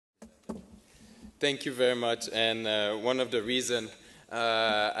Thank you very much. And one of the reasons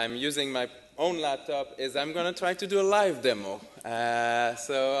I'm using my own laptop is I'm going to try to do a live demo.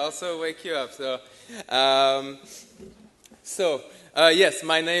 So also wake you up. Yes,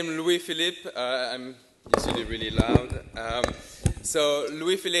 my name is Louis-Philippe. I'm usually really loud. So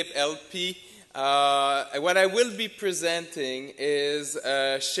Louis-Philippe LP. What I will be presenting is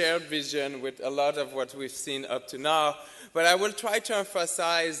a shared vision with a lot of what we've seen up to now, but I will try to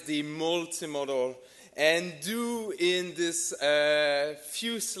emphasize the multimodal and do in this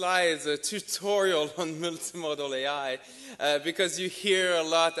few slides a tutorial on multimodal AI because you hear a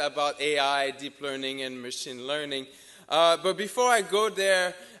lot about AI, deep learning, and machine learning. But before I go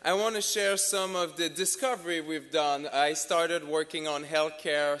there, I want to share some of the discovery we've done. I started working on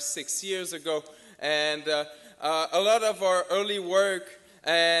healthcare 6 years ago, and a lot of our early work,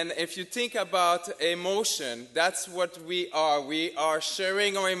 and if you think about emotion, that's what we are. We are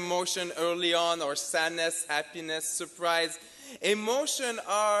sharing our emotion early on, or sadness, happiness, surprise. Emotion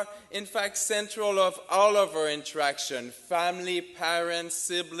are, in fact, central of all of our interaction, family, parents,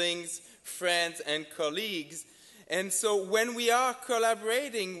 siblings, friends, and colleagues. And so when we are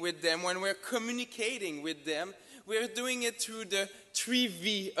collaborating with them, when we're communicating with them, we're doing it through the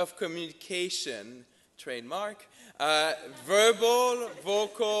 3V of communication, trademark, verbal,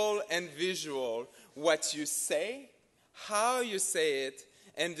 vocal, and visual. What you say, how you say it,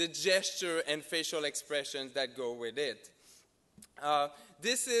 and the gesture and facial expressions that go with it.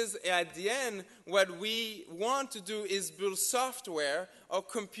 This is, at the end, what we want to do is build software or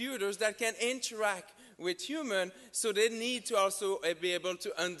computers that can interact with humans, so they need to also be able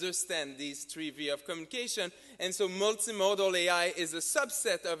to understand these 3V of communication. And so multimodal AI is a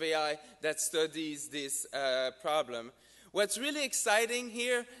subset of AI that studies this problem. What's really exciting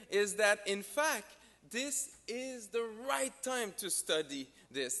here is that, in fact, this is the right time to study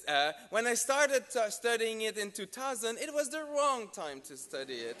this. When I started studying it in 2000, it was the wrong time to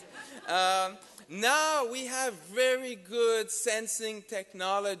study it. Now we have very good sensing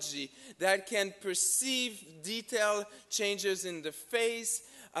technology that can perceive detailed changes in the face.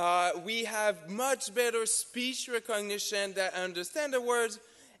 We have much better speech recognition that understand the words.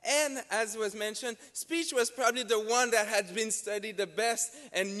 And as was mentioned, speech was probably the one that had been studied the best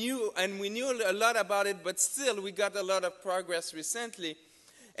and we knew a lot about it, but still we got a lot of progress recently.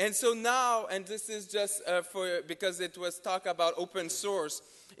 And so now, and this is just because it was talk about open source,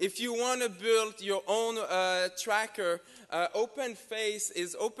 if you want to build your own tracker, OpenFace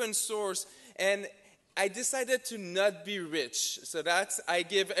is open source, and I decided to not be rich. So I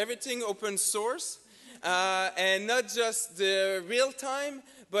give everything open source, and not just the real time,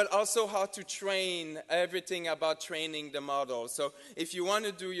 but also how to train, everything about training the model. So if you want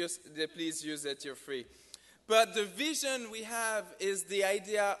to do please use it, you're free. But the vision we have is the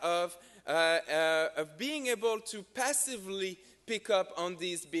idea of being able to passively pick up on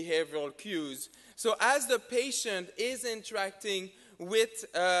these behavioral cues. So as the patient is interacting with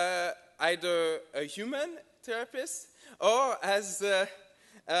either a human therapist or, as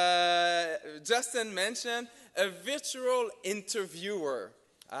Justin mentioned, a virtual interviewer.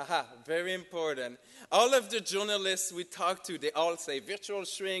 Aha, very important. All of the journalists we talk to, they all say virtual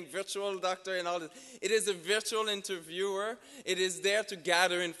shrink, virtual doctor, and all this. It is a virtual interviewer. It is there to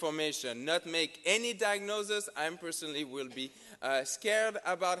gather information, not make any diagnosis. I personally will be scared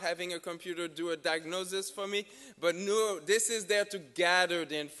about having a computer do a diagnosis for me, but no, this is there to gather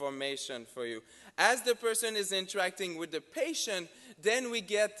the information for you. As the person is interacting with the patient, then we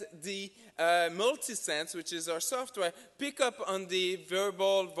get the Multisense, which is our software, pick up on the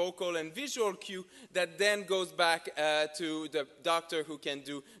verbal, vocal, and visual cue that then goes back to the doctor who can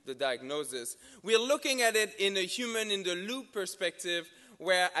do the diagnosis. We're looking at it in a human-in-the-loop perspective,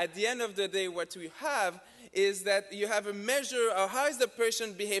 where at the end of the day, what we have is that you have a measure of how is the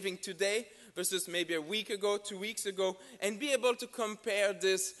patient behaving today versus maybe a week ago, 2 weeks ago, and be able to compare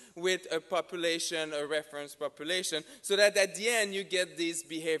this with a population, a reference population, so that at the end you get these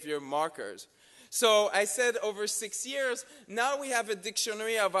behavior markers. So I said over 6 years, now we have a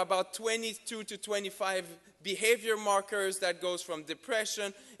dictionary of about 22 to 25 behavior markers that goes from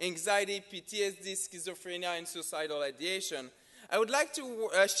depression, anxiety, PTSD, schizophrenia, and suicidal ideation. I would like to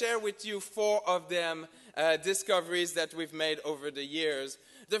share with you 4 of them discoveries that we've made over the years.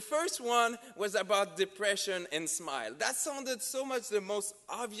 The first one was about depression and smile. That sounded so much the most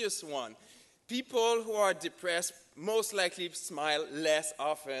obvious one. People who are depressed most likely smile less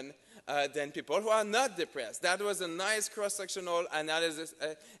often than people who are not depressed. That was a nice cross-sectional analysis,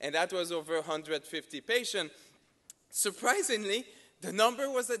 and that was over 150 patients. Surprisingly, the number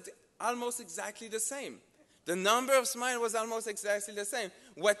was almost exactly the same. The number of smiles was almost exactly the same.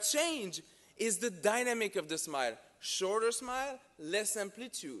 What changed is the dynamic of the smile. Shorter smile, less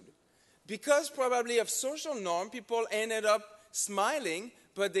amplitude. Because probably of social norm, people ended up smiling,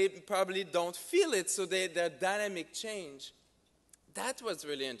 but they probably don't feel it, so their dynamic change. That was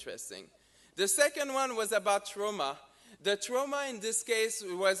really interesting. The second one was about trauma. The trauma in this case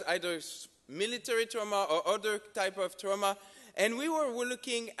was either military trauma or other type of trauma, and we were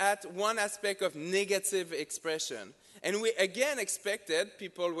looking at one aspect of negative expression. And we again expected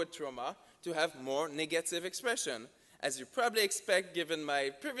people with trauma to have more negative expression. As you probably expect, given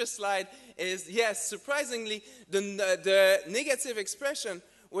my previous slide, is yes, surprisingly, the negative expression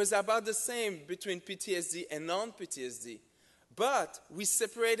was about the same between PTSD and non-PTSD. But we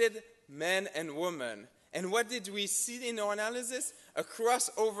separated men and women. And what did we see in our analysis? A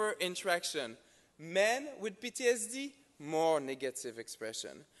crossover interaction. Men with PTSD, more negative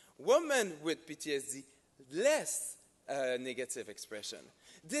expression. Women with PTSD, less negative expression.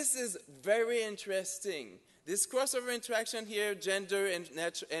 This is very interesting. This crossover interaction here, gender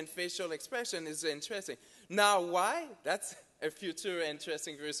and facial expression, is interesting. Now, why? That's a future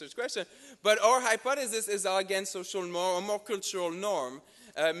interesting research question. But our hypothesis is, again, social norm, or more cultural norm.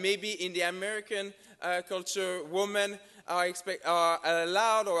 Maybe in the American culture, women are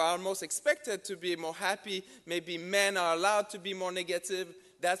allowed or are almost expected to be more happy. Maybe men are allowed to be more negative.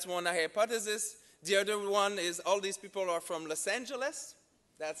 That's one hypothesis. The other one is all these people are from Los Angeles.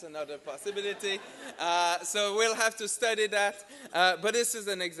 That's another possibility. So we'll have to study that. But this is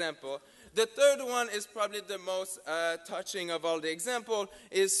an example. The third one is probably the most touching of all the examples,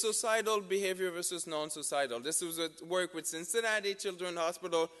 is suicidal behavior versus non-suicidal. This was a work with Cincinnati Children's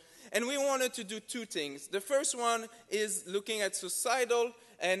Hospital, and we wanted to do two things. The first one is looking at suicidal,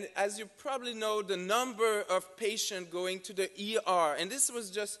 and as you probably know, the number of patients going to the ER, and this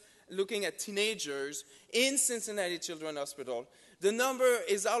was just looking at teenagers in Cincinnati Children's Hospital. The number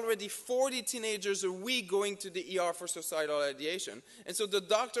is already 40 teenagers a week going to the ER for suicidal ideation. And so the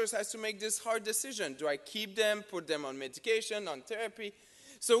doctors has to make this hard decision. Do I keep them, put them on medication, on therapy?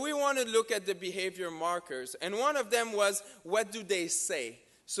 So we want to look at the behavior markers. And one of them was, what do they say?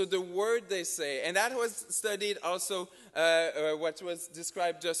 So the word they say. And that was studied also, what was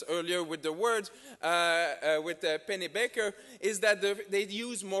described just earlier with the word, with Penny Baker, is that they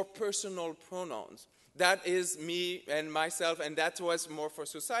use more personal pronouns. That is me and myself, and that was more for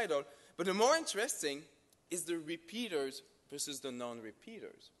suicidal. But the more interesting is the repeaters versus the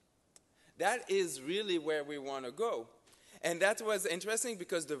non-repeaters. That is really where we want to go. And that was interesting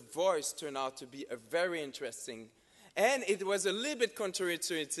because the voice turned out to be a very interesting. And it was a little bit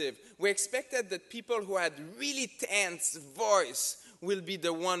counterintuitive. We expected that people who had really tense voice will be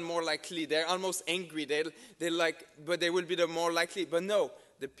the one more likely. They're almost angry. But they will be the more likely. But no,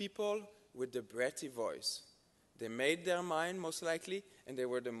 the people with the breathy voice, they made their mind most likely, and they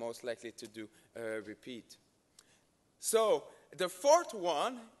were the most likely to do repeat. So the fourth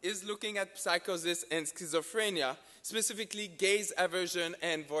one is looking at psychosis and schizophrenia, specifically gaze aversion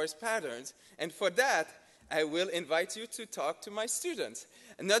and voice patterns. And for that, I will invite you to talk to my students.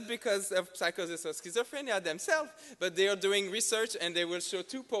 And not because of psychosis or schizophrenia themselves, but they are doing research, and they will show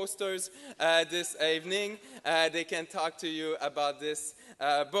two posters this evening. They can talk to you about this,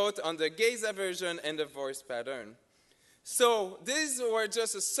 both on the gaze aversion and the voice pattern. So these were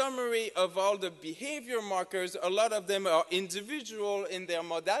just a summary of all the behavior markers. A lot of them are individual in their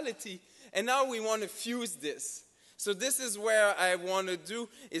modality, and now we want to fuse this. So this is where I want to do,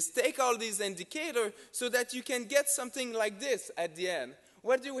 is take all these indicators so that you can get something like this at the end.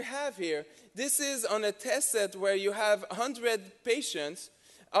 What do we have here? This is on a test set where you have 100 patients,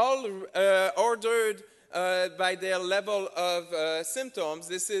 all ordered by their level of symptoms.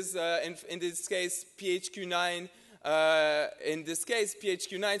 This is, in this case, PHQ-9. In this case,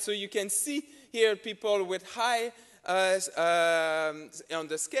 PHQ-9. So you can see here people with high on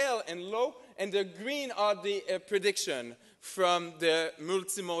the scale and low, and the green are the prediction from the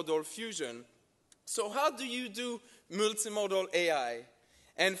multimodal fusion. So how do you do multimodal AI?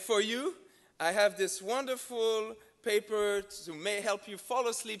 And for you, I have this wonderful paper to help you fall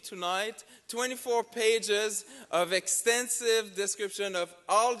asleep tonight, 24 pages of extensive description of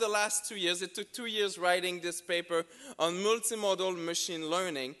all the last 2 years. It took 2 years writing this paper on multimodal machine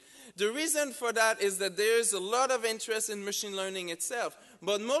learning. The reason for that is that there is a lot of interest in machine learning itself,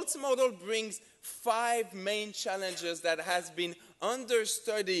 but multimodal brings 5 main challenges that has been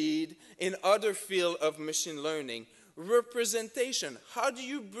understudied in other fields of machine learning. Representation. How do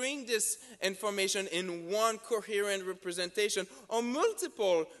you bring this information in one coherent representation or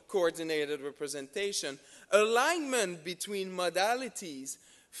multiple coordinated representation? Alignment between modalities.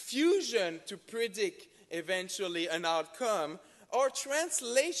 Fusion to predict eventually an outcome, or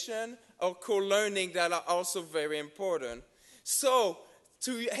translation or co-learning that are also very important. So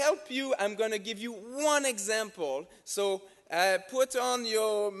to help you, I'm going to give you one example. So put on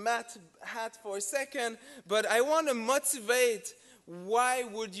your math hat for a second, but I want to motivate why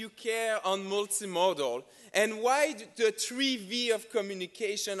would you care on multimodal and why the 3V of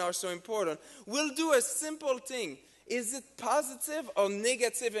communication are so important. We'll do a simple thing. Is it positive or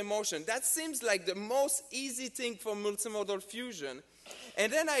negative emotion? That seems like the most easy thing for multimodal fusion.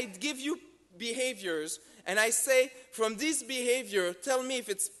 And then I give you behaviors, and I say, from this behavior, tell me if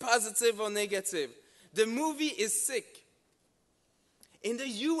it's positive or negative. The movie is Sick. In the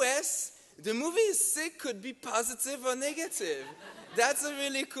US, the movie is Sick could be positive or negative. That's a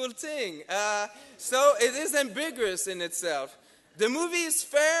really cool thing. So it is ambiguous in itself. The movie is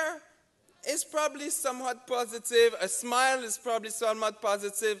Fair. Is probably somewhat positive. A smile is probably somewhat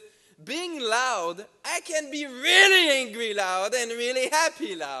positive. Being loud, I can be really angry loud and really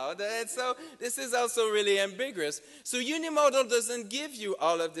happy loud. And so this is also really ambiguous. So unimodal doesn't give you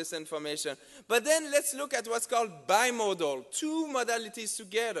all of this information. But then let's look at what's called bimodal, two modalities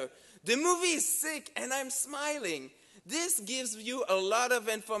together. The movie is Sick and I'm smiling. This gives you a lot of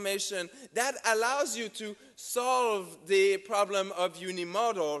information that allows you to solve the problem of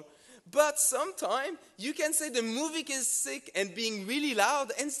unimodal. But sometimes you can say the movie is Sick and being really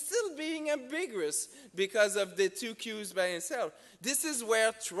loud and still being ambiguous because of the two cues by itself. This is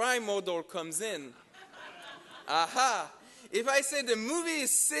where trimodal comes in. Aha! If I say the movie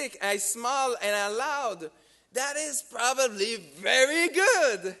is Sick, I smile and I'm loud, that is probably very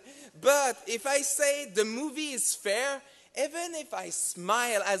good. But if I say the movie is Fair, even if I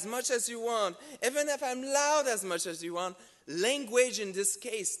smile as much as you want, even if I'm loud as much as you want, language in this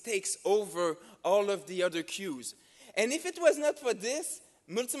case takes over all of the other cues. And if it was not for this,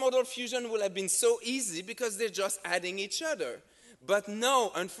 multimodal fusion would have been so easy because they're just adding each other. But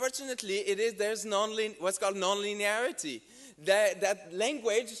no, unfortunately, there's what's called nonlinearity. That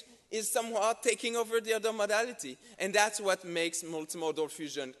language is somewhat taking over the other modality. And that's what makes multimodal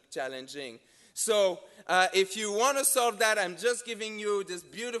fusion challenging. So if you want to solve that, I'm just giving you this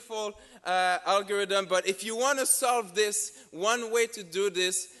beautiful algorithm. But if you want to solve this, one way to do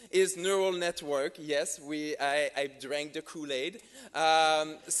this is neural network. Yes, I drank the Kool-Aid.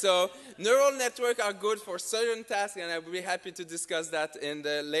 So neural networks are good for certain tasks, and I will be happy to discuss that in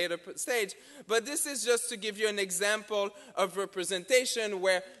the later stage. But this is just to give you an example of representation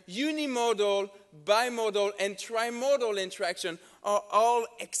where unimodal, bimodal, and trimodal interaction are all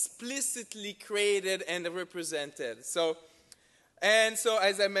explicitly created and represented. So,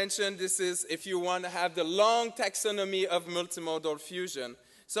 as I mentioned, this is if you want to have the long taxonomy of multimodal fusion.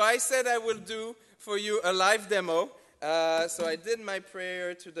 So I said I will do for you a live demo. So I did my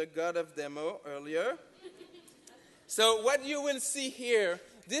prayer to the God of demo earlier. So what you will see here,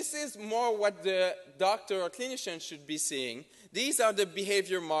 this is more what the doctor or clinician should be seeing. These are the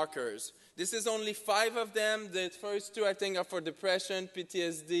behavior markers. This is only 5 of them. The first 2, I think, are for depression,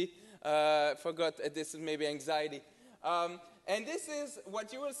 PTSD. Forgot, this is maybe anxiety. And this is,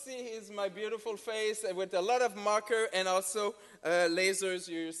 what you will see is my beautiful face with a lot of marker and also lasers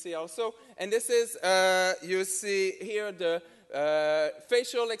you see also. And this is, you see here the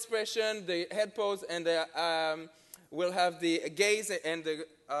facial expression, the head pose, and we'll have the gaze and the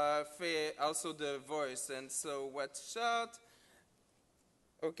also the voice. And so what shot?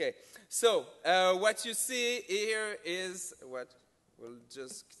 Okay, so what you see here is what we'll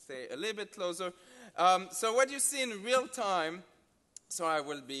just say a little bit closer. So what you see in real time, so I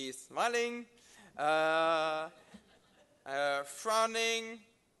will be smiling, frowning,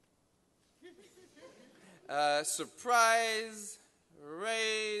 surprise,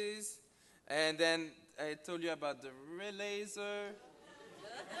 raise, and then I told you about the laser.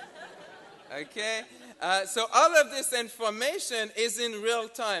 Okay, so all of this information is in real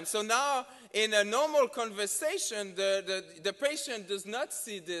time. So now in a normal conversation, the patient does not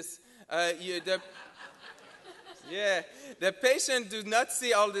see this. The patient does not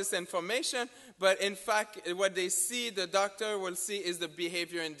see all this information, but in fact, what they see, the doctor will see is the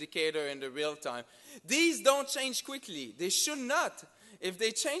behavior indicator in the real time. These don't change quickly. They should not. If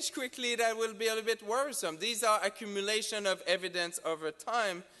they change quickly, that will be a little bit worrisome. These are accumulation of evidence over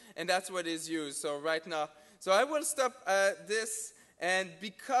time, and that's what is used. So right now, so I will stop this, and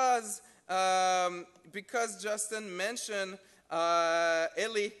because Justin mentioned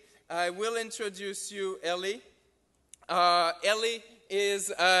Ellie, I will introduce you, Ellie. Ellie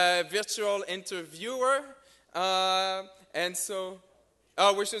is a virtual interviewer, and so,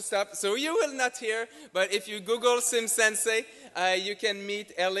 we should stop. So you will not hear, but if you Google Sim Sensei, you can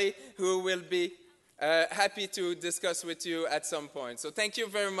meet Ellie, who will be happy to discuss with you at some point. So thank you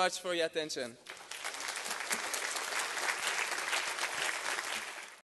very much for your attention.